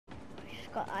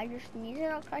I just need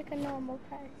to look like a normal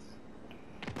person.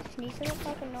 Just need to look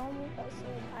like a normal person.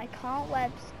 I can't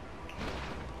web.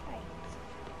 Right.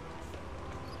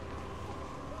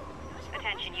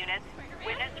 Attention units.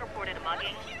 Witness reported a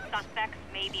mugging. Suspects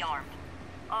may be armed.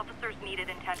 Officers needed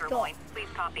in Tenderloin. Please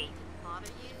copy. Never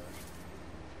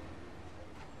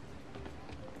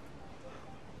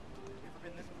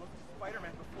been this close to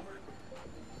Spider-Man before.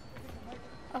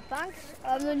 Oh, thanks.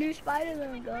 I'm the new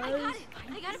Spider-Man, guys.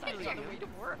 I got a picture on the way to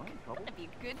work. That'd be a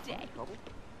good day.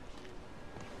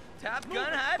 Top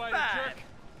Gun high five!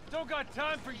 Don't got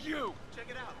time for you! Check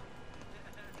it out.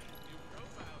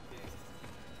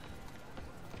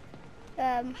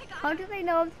 How do they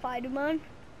know I'm Spider-Man?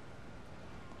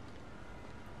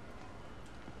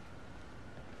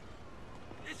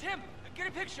 It's him! Get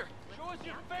a picture! Show us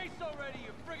your face already,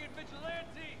 you friggin'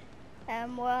 vigilante!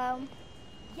 Well...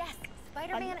 Yes,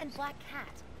 Spider-Man and Black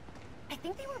Cat. I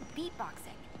think they were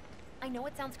beatboxing. I know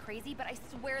it sounds crazy, but I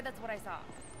swear that's what I saw.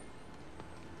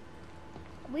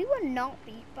 We were not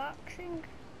beatboxing.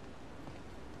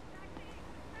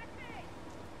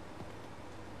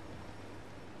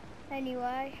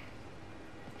 Anyway,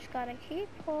 just gotta keep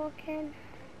walking.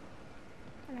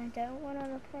 And I don't want to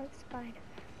look like Spider-Man.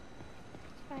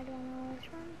 Spider-Man always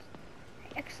runs.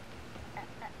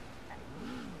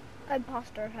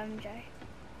 Imposter of MJ.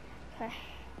 Okay.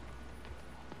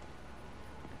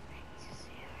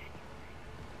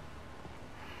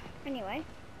 Anyway.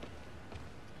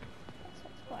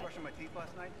 Brushing my teeth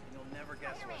last night, you'll never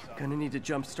guess what I saw. Gonna need to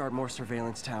jumpstart more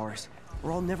surveillance towers,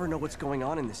 or I'll never know what's going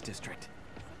on in this district.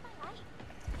 Oh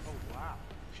wow.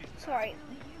 Sorry.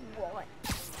 What?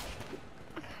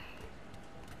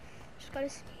 Just gotta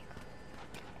sneak.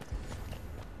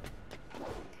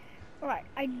 Alright,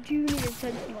 I do need to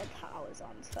turn some more towers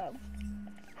on, so.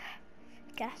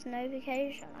 Gas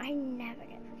notification. I never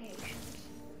get notifications.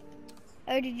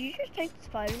 Oh, did you just take the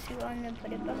spider suit on and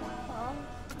put it back on?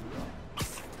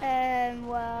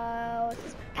 Well,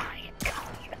 spider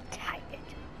cop, you're tired.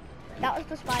 That was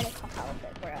the spider cop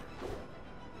outfit, bro.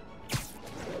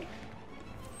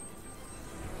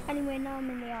 Anyway, now I'm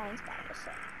in the Iron Spider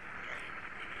set.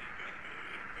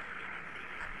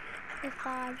 If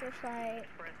I just like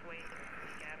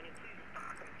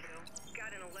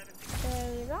do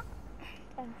that,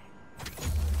 then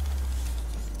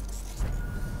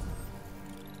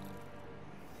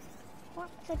what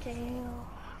to do?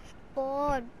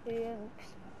 Bored being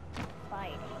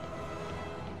fighting.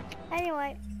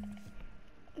 Anyway,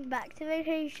 back to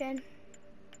vacation.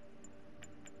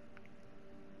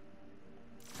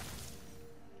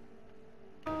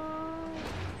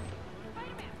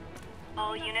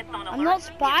 All units on alert. I'm not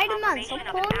Spider-Man, stop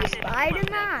calling me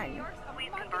Spider-Man.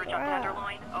 Please converge on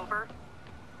Tenderloin. Over.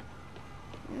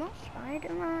 I'm not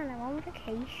Spider-Man, I'm on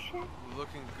vacation.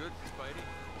 Looking good, Spidey.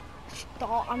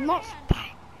 Stop, I'm not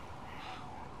Spider-Man.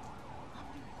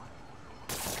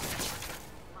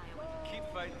 Keep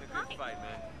fighting the good fight,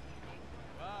 man.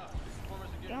 Wow,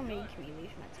 Don't make me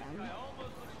leave my town.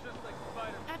 almost looks just like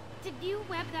Spider-Man. Did you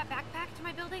web that backpack to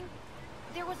my building?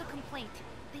 There was a complaint.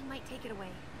 They might take it away.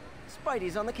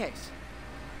 Spidey's on the case.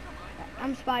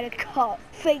 I'm Spider-Cop.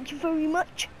 Thank you very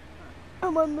much.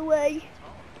 I'm on the way.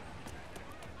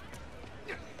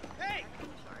 Hey!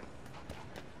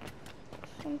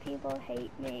 Some people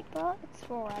hate me, but it's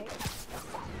alright.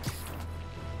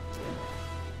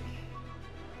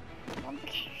 I'm on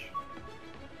vacation.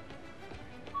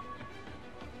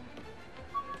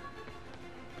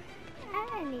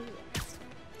 Anyway.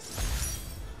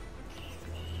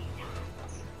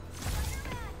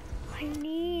 I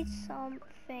need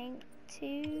something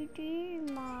to do,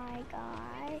 my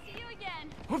guy. See you again.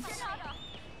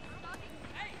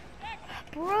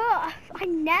 Bruh, I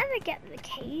never get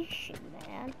vacation,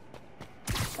 man.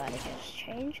 Gotta just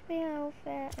change the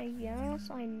outfit. And yes,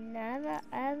 I never,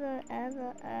 ever,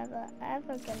 ever, ever,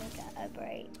 ever gonna get a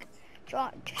break.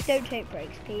 Just don't take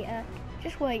breaks, Peter.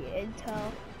 Just wait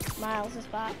until Miles is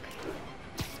back.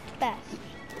 Best.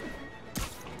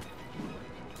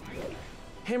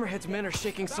 Hammerhead's men are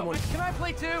shaking someone. Can I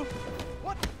play too?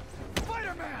 What?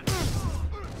 Spider-Man!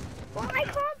 Well, I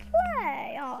can't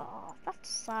play. Oh, that's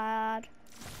sad.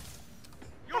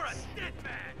 You're a dead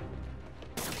man!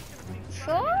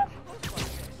 Sure?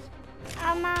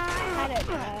 Am I? I don't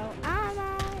know. Am I?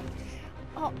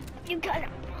 Oh, you gotta.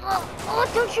 Oh,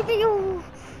 don't you be.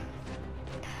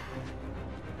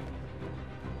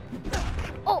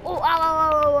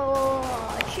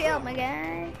 Oh, chill, my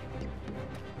guy.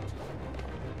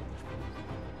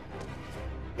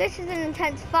 This is an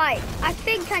intense fight. I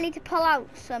think I need to pull out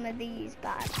some of these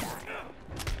bad guys.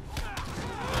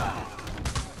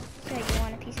 So you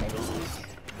want a piece of these?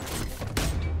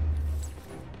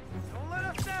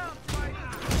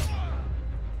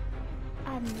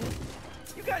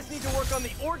 need to work on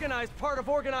the organized part of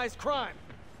organized crime.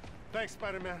 Thanks,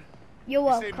 Spider-Man. You're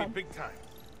You saved me welcome. big time.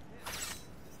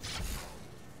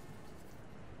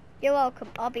 You're welcome.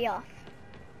 I'll be off.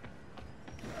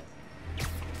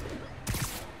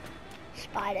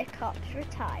 Spider Cop's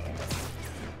retired.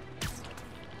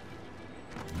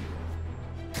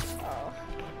 Oh,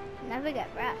 never get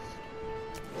rest.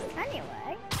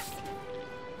 Anyway,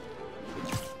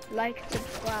 like,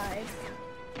 subscribe.